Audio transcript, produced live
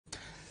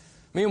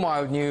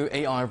Meanwhile, new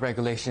AI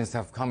regulations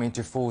have come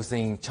into force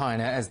in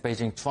China as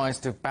Beijing tries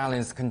to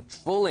balance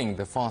controlling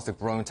the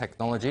faster-growing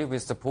technology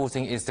with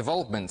supporting its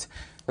development.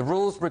 The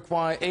rules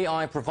require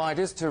AI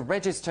providers to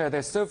register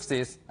their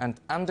services and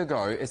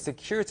undergo a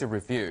security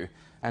review,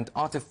 and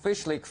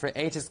artificially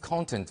created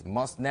content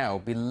must now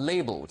be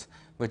labeled.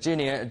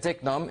 Virginia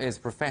Dignum is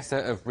Professor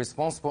of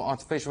Responsible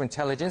Artificial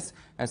Intelligence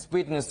at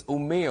Sweden's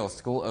Umeå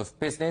School of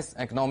Business,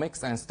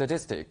 Economics and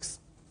Statistics.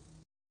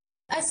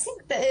 I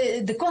think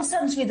the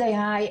concerns with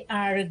AI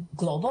are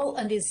global,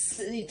 and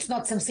it's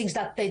not some things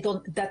that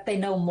they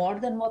know more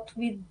than what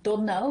we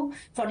don't know.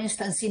 For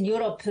instance, in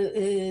Europe,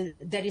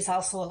 there is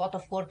also a lot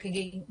of work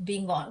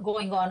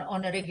going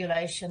on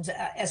regulations,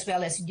 as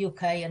well as in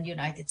UK and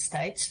United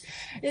States.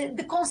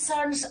 The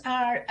concerns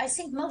are, I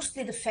think,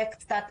 mostly the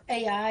fact that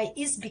AI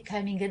is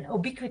becoming an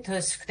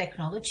ubiquitous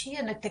technology,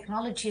 and a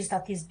technology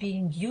that is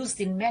being used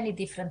in many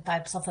different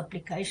types of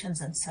applications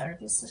and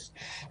services.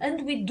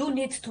 And we do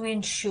need to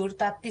ensure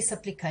that these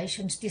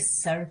applications, this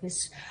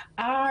service,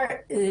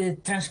 are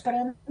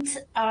transparent,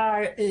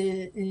 are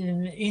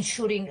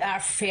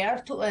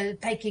fair to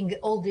taking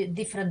all the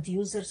different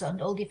users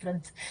and all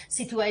different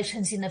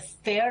situations in a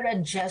fair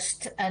and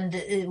just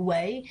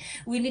way.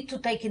 We need to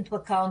take into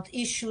account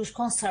issues,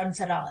 concerns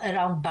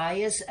around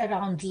bias,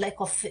 around lack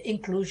of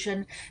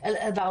inclusion,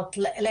 about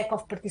lack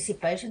of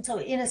participation. So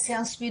in a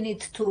sense, we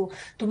need to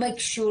make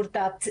sure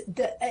that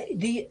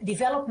the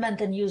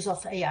development and use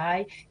of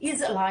AI is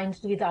aligned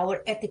with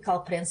our ethical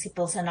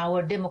principles and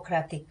our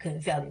democratic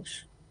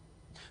values.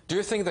 Do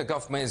you think the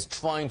government is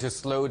trying to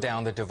slow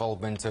down the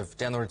development of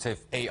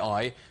generative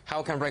AI?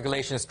 How can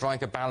regulations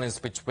strike a balance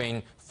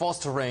between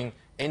fostering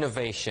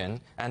innovation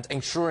and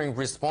ensuring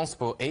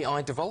responsible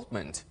AI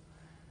development?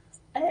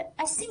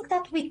 I think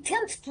that we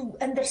tend to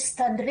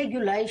understand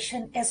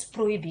regulation as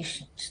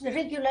prohibitions. The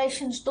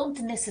regulations don't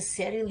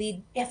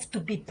necessarily have to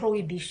be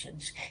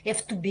prohibitions,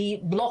 have to be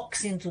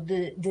blocks into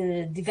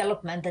the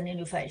development and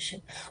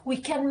innovation. We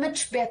can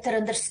much better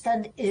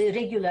understand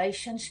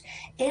regulations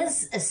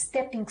as a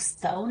stepping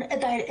stone,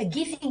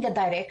 giving a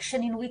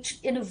direction in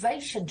which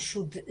innovation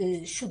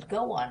should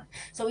go on.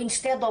 So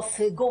instead of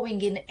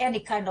going in any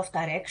kind of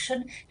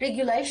direction,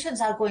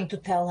 regulations are going to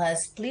tell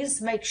us,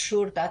 please make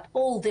sure that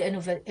all the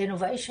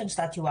innovations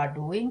that you are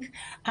doing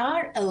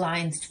are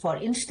aligned, for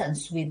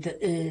instance, with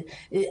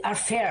are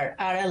fair,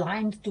 are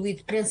aligned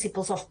with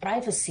principles of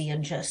privacy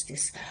and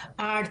justice,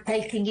 are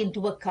taking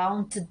into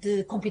account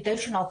the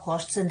computational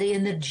costs and the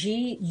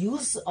energy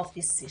use of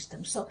this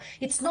system. So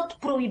it's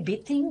not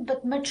prohibiting,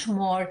 but much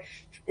more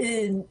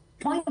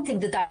pointing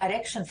the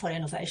direction for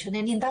innovation.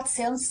 And in that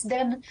sense,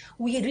 then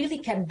we really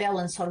can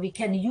balance, or we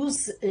can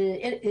use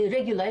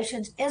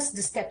regulations as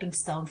the stepping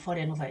stone for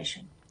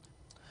innovation.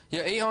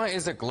 Yeah, AI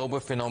is a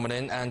global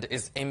phenomenon and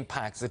its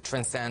impacts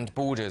transcend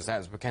borders,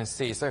 as we can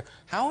see. So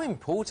how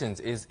important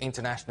is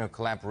international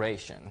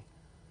collaboration?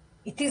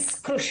 It is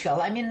crucial.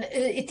 I mean,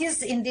 it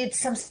is indeed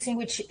something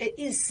which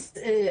is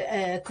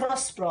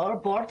cross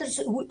borders.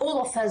 All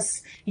of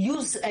us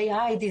use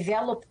AI,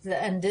 developed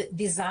and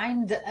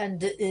designed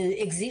and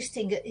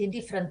existing in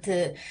different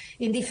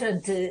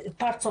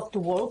parts of the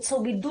world.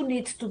 So we do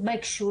need to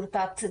make sure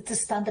that the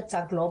standards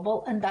are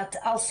global, and that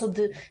also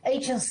the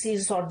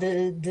agencies or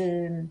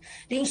the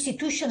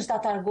institutions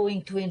that are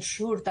going to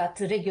ensure that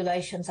the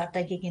regulations are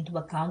taken into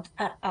account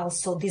are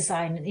also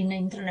designed in an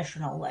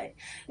international way.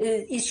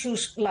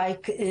 Issues like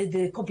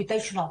the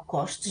computational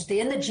costs, the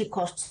energy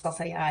costs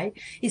of AI,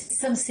 is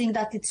something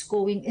that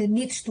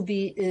needs to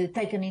be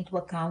taken into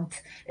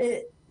account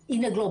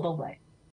in a global way.